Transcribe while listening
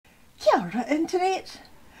Kia ora, internet.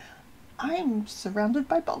 I'm surrounded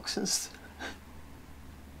by boxes.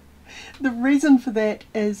 The reason for that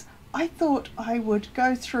is I thought I would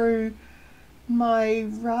go through my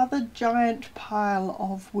rather giant pile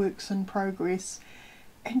of works in progress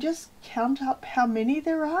and just count up how many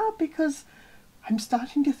there are, because I'm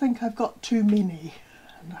starting to think I've got too many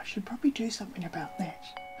and I should probably do something about that.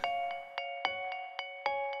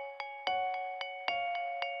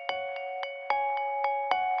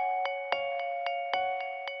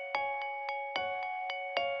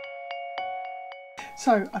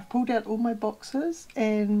 So I've pulled out all my boxes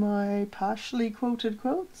and my partially quilted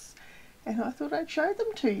quilts, and I thought I'd show them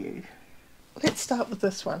to you. Let's start with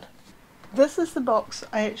this one. This is the box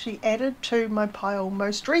I actually added to my pile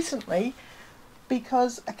most recently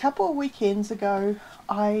because a couple of weekends ago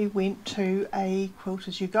I went to a Quilt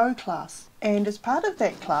As You Go class, and as part of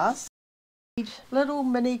that class we made little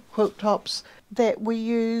mini quilt tops that we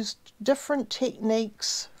used different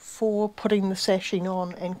techniques for putting the sashing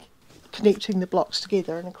on and connecting the blocks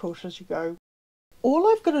together in a quilt as you go.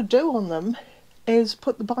 All I've got to do on them is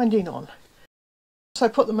put the binding on. So I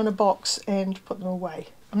put them in a box and put them away.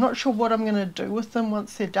 I'm not sure what I'm going to do with them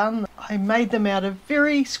once they're done. I made them out of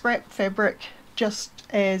very scrap fabric just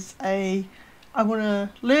as I want to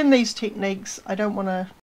learn these techniques. I don't want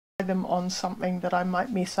to try them on something that I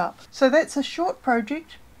might mess up. So that's a short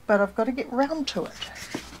project, but I've got to get round to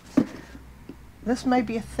it. This may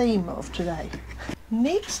be a theme of today.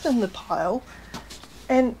 Next in the pile,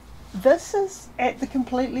 and this is at the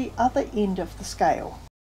completely other end of the scale,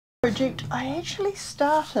 project I actually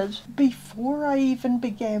started before I even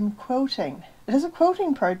began quilting. It is a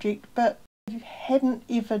quilting project, but I hadn't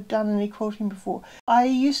ever done any quilting before. I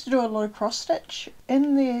used to do a lot of cross stitch.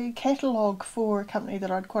 In the catalogue for a company that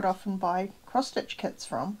I'd quite often buy cross stitch kits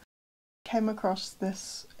from, came across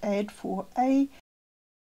this ad for a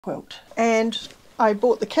quilt, and I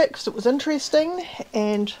bought the kit because it was interesting,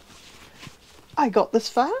 and I got this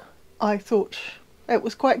far. I thought it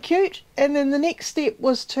was quite cute, and then the next step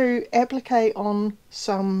was to applique on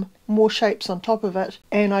some more shapes on top of it,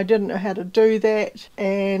 and I didn't know how to do that,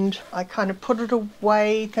 and I kind of put it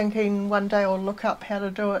away thinking one day I'll look up how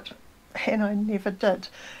to do it, and I never did.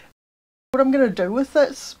 What I'm going to do with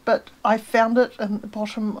this, but I found it in the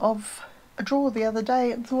bottom of a drawer the other day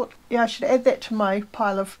and thought, yeah, I should add that to my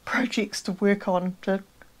pile of projects to work on, to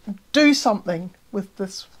do something with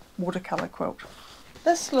this watercolour quilt.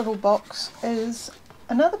 This little box is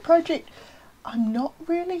another project I'm not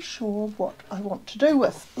really sure what I want to do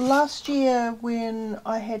with. Last year when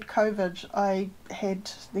I had COVID, I had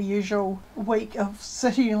the usual week of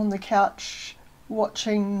sitting on the couch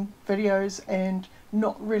watching videos and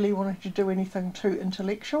not really wanting to do anything too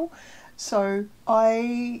intellectual. So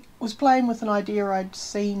I was playing with an idea I'd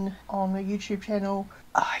seen on a YouTube channel.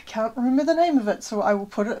 I can't remember the name of it, so I'll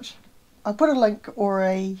put a link, or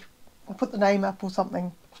I'll put the name up or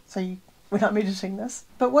something so when I'm editing this.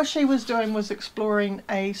 But what she was doing was exploring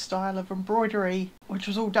a style of embroidery which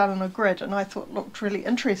was all done on a grid, and I thought looked really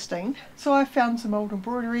interesting. So I found some old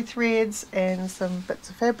embroidery threads and some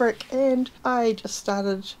bits of fabric, and I just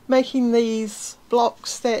started making these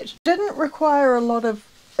blocks that didn't require a lot of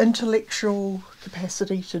intellectual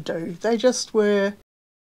capacity to do. They just were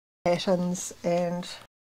patterns and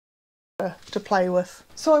to play with.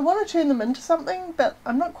 So I want to turn them into something, but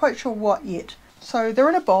I'm not quite sure what yet. So they're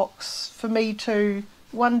in a box for me to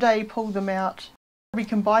one day pull them out, maybe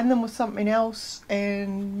combine them with something else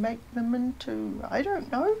and make them into, I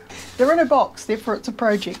don't know. They're in a box, therefore it's a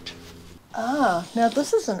project. Now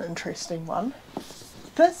this is an interesting one.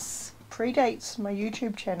 This predates my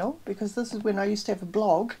YouTube channel because this is when I used to have a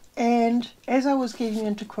blog, and as I was getting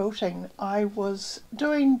into quilting I was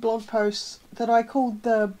doing blog posts that I called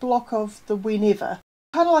the block of the whenever.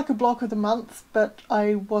 Kind of like a block of the month, but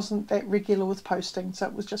I wasn't that regular with posting, so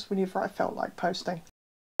it was just whenever I felt like posting.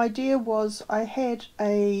 The idea was I had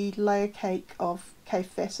a layer cake of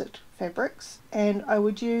K-facet fabrics, and I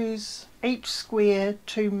would use each square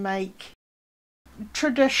to make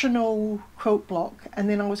traditional quilt block, and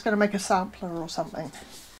then I was going to make a sampler or something.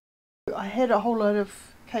 I had a whole lot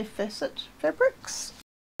of K-facet fabrics.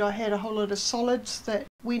 I had a whole lot of solids that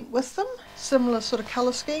went with them, similar sort of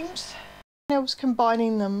colour schemes. I was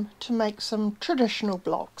combining them to make some traditional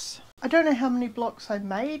blocks. I don't know how many blocks I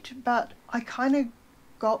made, but I kind of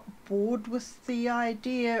got bored with the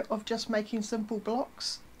idea of just making simple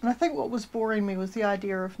blocks. And I think what was boring me was the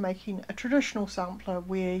idea of making a traditional sampler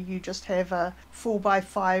where you just have a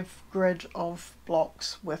 4x5 grid of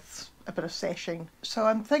blocks with a bit of sashing. So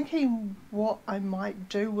I'm thinking what I might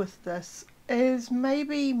do with this is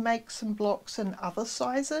maybe make some blocks in other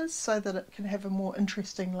sizes so that it can have a more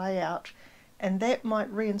interesting layout, and that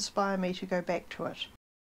might re-inspire me to go back to it.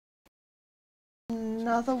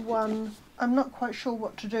 Another one I'm not quite sure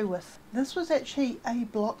what to do with. This was actually a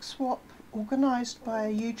block swap organised by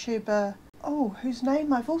a YouTuber, whose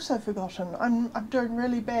name I've also forgotten. I'm doing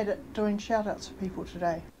really bad at doing shout outs for people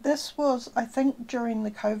today. This was, I think, during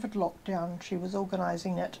the COVID lockdown she was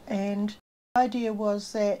organising it, and the idea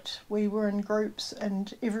was that we were in groups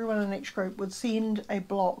and everyone in each group would send a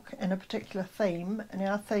block in a particular theme, and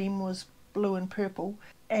our theme was blue and purple,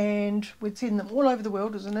 and we'd send them all over the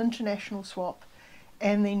world. It was an international swap,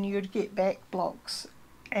 and then you'd get back blocks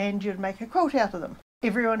and you'd make a quilt out of them.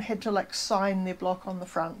 Everyone had to sign their block on the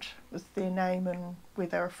front with their name and where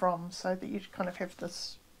they were from, so that you'd kind of have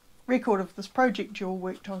this record of this project you all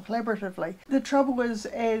worked on collaboratively. The trouble is,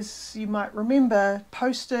 as you might remember,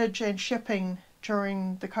 postage and shipping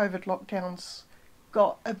during the COVID lockdowns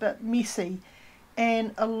got a bit messy,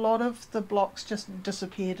 and a lot of the blocks just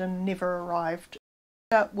disappeared and never arrived.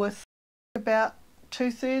 Up with about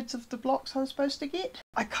 2/3 of the blocks I was supposed to get.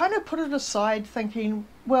 I kind of put it aside thinking,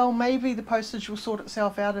 well, maybe the postage will sort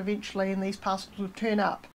itself out eventually and these parcels will turn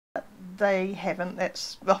up. But they haven't.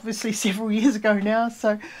 That's obviously several years ago now,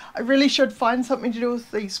 so I really should find something to do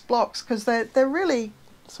with these blocks, because they're really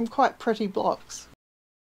some quite pretty blocks.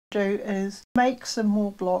 What I do is make some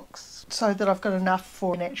more blocks so that I've got enough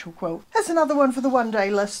for an actual quilt. That's another one for the one-day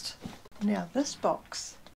list. Now this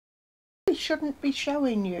box I shouldn't be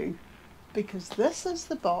showing you, because this is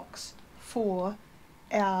the box for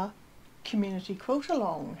our community quilt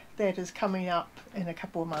along that is coming up in a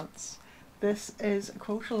couple of months. This is a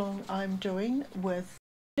quilt along I'm doing with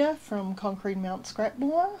Peter from Concrete Mount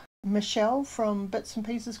Scrapmoor, Michelle from Bits and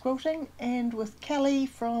Pieces Quilting, and with Kelly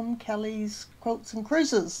from Kelly's Quilts and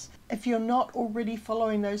Cruises. If you're not already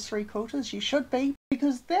following those three quilters, you should be,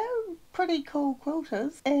 because they're pretty cool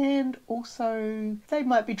quilters, and also they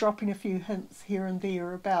might be dropping a few hints here and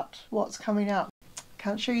there about what's coming up.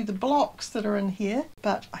 Can't show you the blocks that are in here,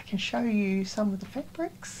 but I can show you some of the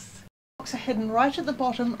fabrics. Blocks are hidden right at the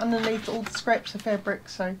bottom underneath all the scraps of fabric,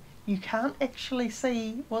 so you can't actually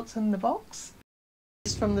see what's in the box.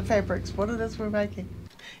 It's from the fabrics, what it is we're making.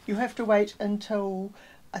 You have to wait until,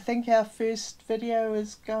 I think our first video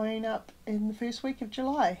is going up in the first week of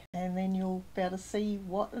July, and then you'll be able to see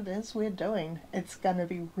what it is we're doing. It's going to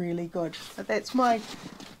be really good. But that's my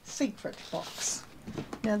secret box.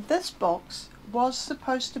 Now this box was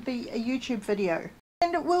supposed to be a YouTube video,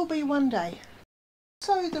 and it will be one day.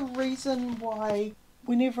 So the reason why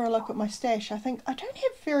whenever I look at my stash, I think I don't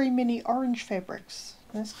have very many orange fabrics.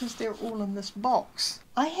 That's because they're all in this box.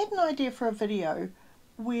 I had an idea for a video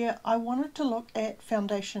where I wanted to look at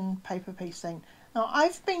foundation paper piecing. Now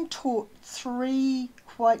I've been taught 3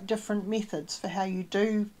 quite different methods for how you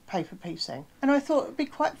do paper piecing, and I thought it'd be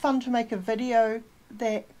quite fun to make a video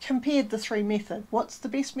that compared the 3 methods. What's the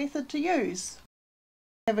best method to use?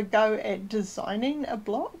 Have a go at designing a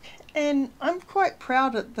block, and I'm quite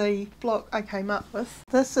proud of the block I came up with.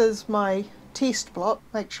 This is my test block,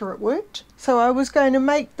 make sure it worked. So I was going to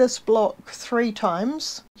make this block 3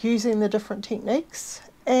 times using the different techniques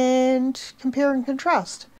and compare and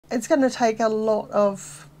contrast. It's going to take a lot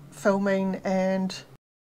of filming, and it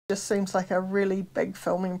just seems like a really big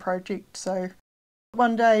filming project, so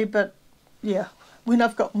one day, but yeah, when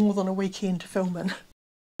I've got more than a weekend to film in.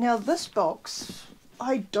 Now this box,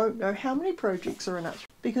 I don't know how many projects are in it,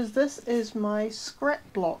 because this is my scrap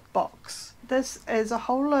block box. This is a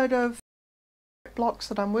whole load of blocks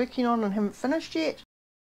that I'm working on and haven't finished yet.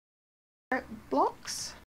 Scrap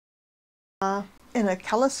blocks in a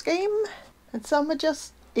colour scheme, and some are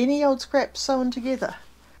just any old scraps sewn together.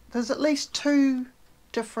 There's at least 2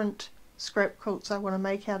 different scrap quilts I want to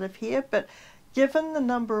make out of here, but given the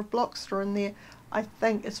number of blocks that are in there, I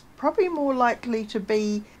think it's probably more likely to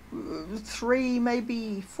be 3,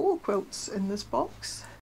 maybe 4 quilts in this box.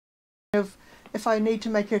 If I need to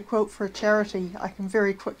make a quilt for a charity, I can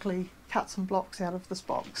very quickly cut some blocks out of this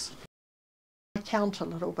box. I count a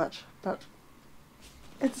little bit, but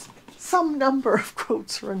it's some number of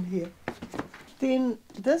quilts are in here. Then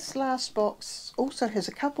this last box also has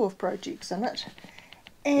a couple of projects in it,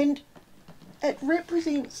 and it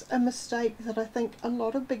represents a mistake that I think a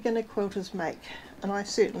lot of beginner quilters make, and I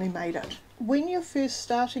certainly made it. When you're first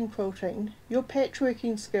starting quilting, your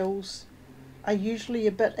patchworking skills are usually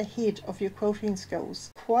a bit ahead of your quilting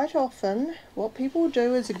skills. Quite often what people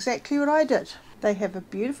do is exactly what I did. They have a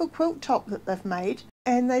beautiful quilt top that they've made,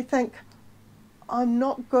 and they think, I'm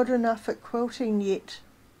not good enough at quilting yet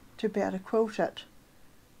to be able to quilt it.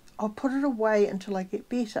 I'll put it away until I get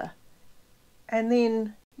better. And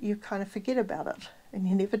then you kind of forget about it and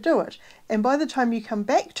you never do it. And by the time you come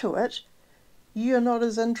back to it, you're not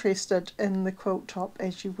as interested in the quilt top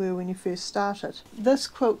as you were when you first started. This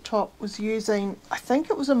quilt top was using, I think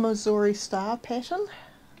it was a Missouri Star pattern.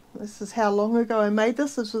 This is how long ago I made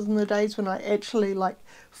this. This was in the days when I actually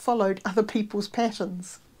followed other people's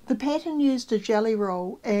patterns. The pattern used a jelly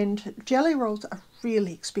roll, and jelly rolls are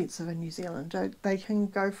really expensive in New Zealand. They can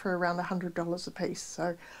go for around $100 a piece.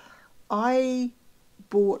 So I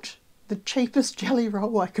bought the cheapest jelly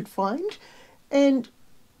roll I could find, and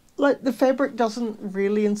the fabric doesn't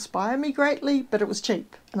really inspire me greatly, but it was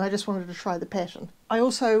cheap and I just wanted to try the pattern. I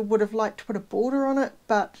also would have liked to put a border on it,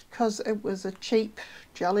 but because it was a cheap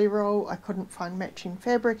jelly roll, I couldn't find matching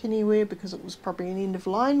fabric anywhere because it was probably an end of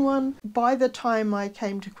line one. By the time I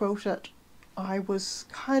came to quilt it, I was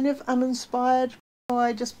kind of uninspired. So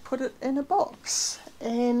I just put it in a box,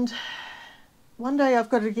 and one day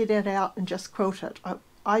I've got to get it out and just quilt it.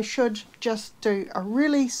 I should just do a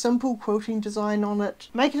really simple quilting design on it,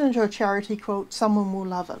 make it into a charity quilt, someone will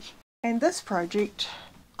love it. And this project,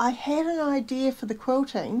 I had an idea for the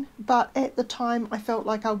quilting, but at the time I felt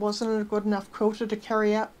like I wasn't a good enough quilter to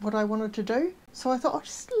carry out what I wanted to do. So I thought I'll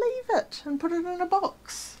just leave it and put it in a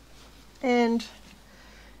box. And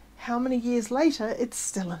how many years later, it's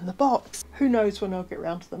still in the box. Who knows when I'll get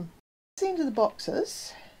around to them. It's the end of the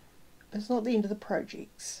boxes. It's not the end of the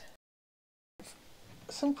projects.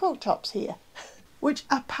 Some quilt tops here, which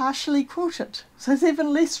are partially quilted, so there's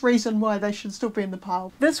even less reason why they should still be in the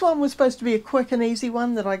pile. This one was supposed to be a quick and easy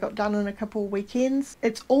one that I got done in a couple of weekends.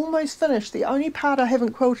 It's almost finished. The only part I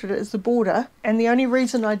haven't quilted is the border, and the only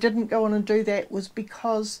reason I didn't go on and do that was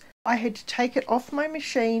because I had to take it off my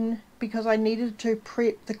machine because I needed to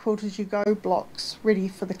prep the Quilt As You Go blocks ready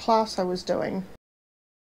for the class I was doing.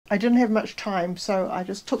 I didn't have much time, so I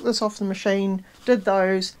just took this off the machine, did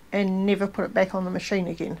those, and never put it back on the machine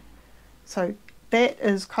again. So that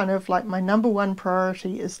is kind of like my number one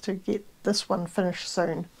priority, is to get this one finished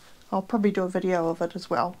soon. I'll probably do a video of it as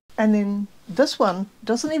well. And then this one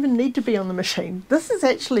doesn't even need to be on the machine. This is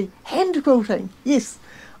actually hand quilting. Yes,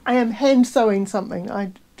 I am hand sewing something.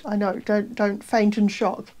 I know, don't faint in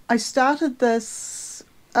shock. I started this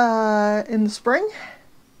in the spring,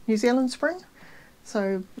 New Zealand spring.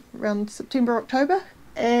 So around September, October,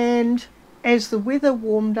 and as the weather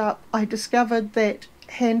warmed up, I discovered that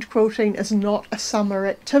hand quilting is not a summer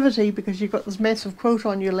activity because you've got this massive quilt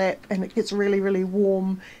on your lap and it gets really, really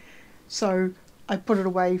warm. So I put it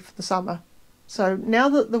away for the summer. So now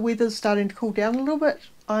that the weather's starting to cool down a little bit,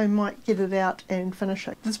 I might get it out and finish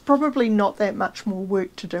it. There's probably not that much more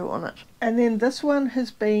work to do on it. And then this one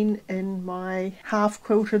has been in my half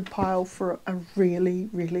quilted pile for a really,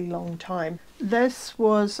 really long time. This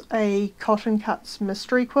was a Cotton Cuts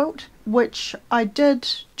mystery quilt, which I did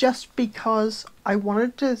just because I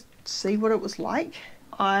wanted to see what it was like.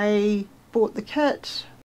 I bought the kit,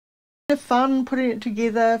 had fun putting it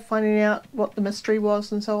together, finding out what the mystery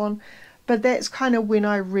was and so on. But that's kind of when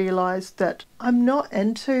I realised that I'm not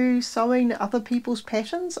into sewing other people's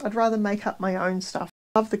patterns. I'd rather make up my own stuff.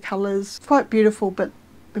 I love the colours, it's quite beautiful, but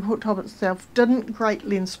the quilt top itself didn't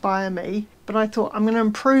greatly inspire me. But I thought I'm going to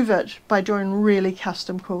improve it by doing really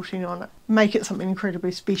custom quilting on it. Make it something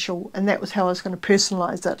incredibly special, and that was how I was going to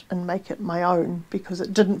personalise it and make it my own, because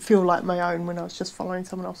it didn't feel like my own when I was just following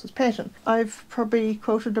someone else's pattern. I've probably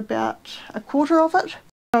quilted about a quarter of it.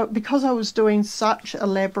 Because I was doing such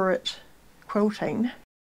elaborate quilting,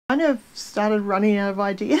 I kind of started running out of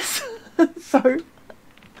ideas. So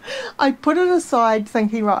I put it aside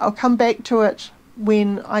thinking, right, I'll come back to it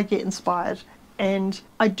when I get inspired. And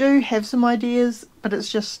I do have some ideas, but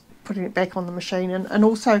it's just putting it back on the machine. And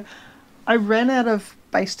also I ran out of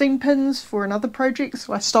basting pins for another project,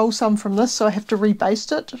 so I stole some from this, so I have to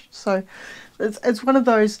rebaste it. So it's one of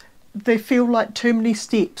those, they feel like too many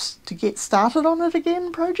steps to get started on it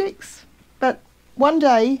again projects. But one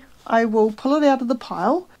day I will pull it out of the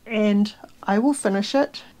pile and I will finish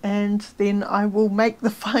it, and then I will make the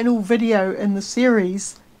final video in the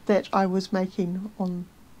series that I was making on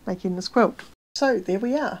making this quilt. So there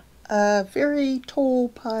we are, a very tall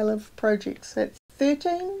pile of projects. That's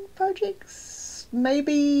 13 projects,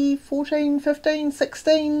 maybe 14, 15,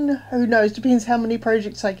 16, who knows, depends how many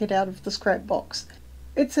projects I get out of the scrap box.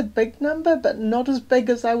 It's a big number, but not as big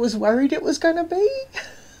as I was worried it was going to be.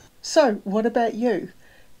 So what about you?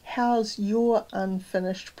 How's your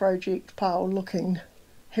unfinished project pile looking?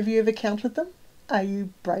 Have you ever counted them? Are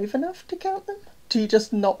you brave enough to count them? Do you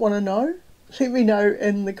just not want to know? Let me know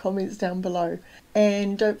in the comments down below.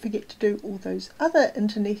 And don't forget to do all those other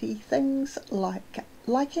internety things like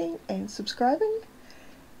liking and subscribing.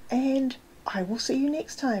 And I will see you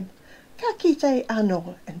next time. Ka kite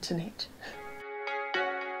anō internet.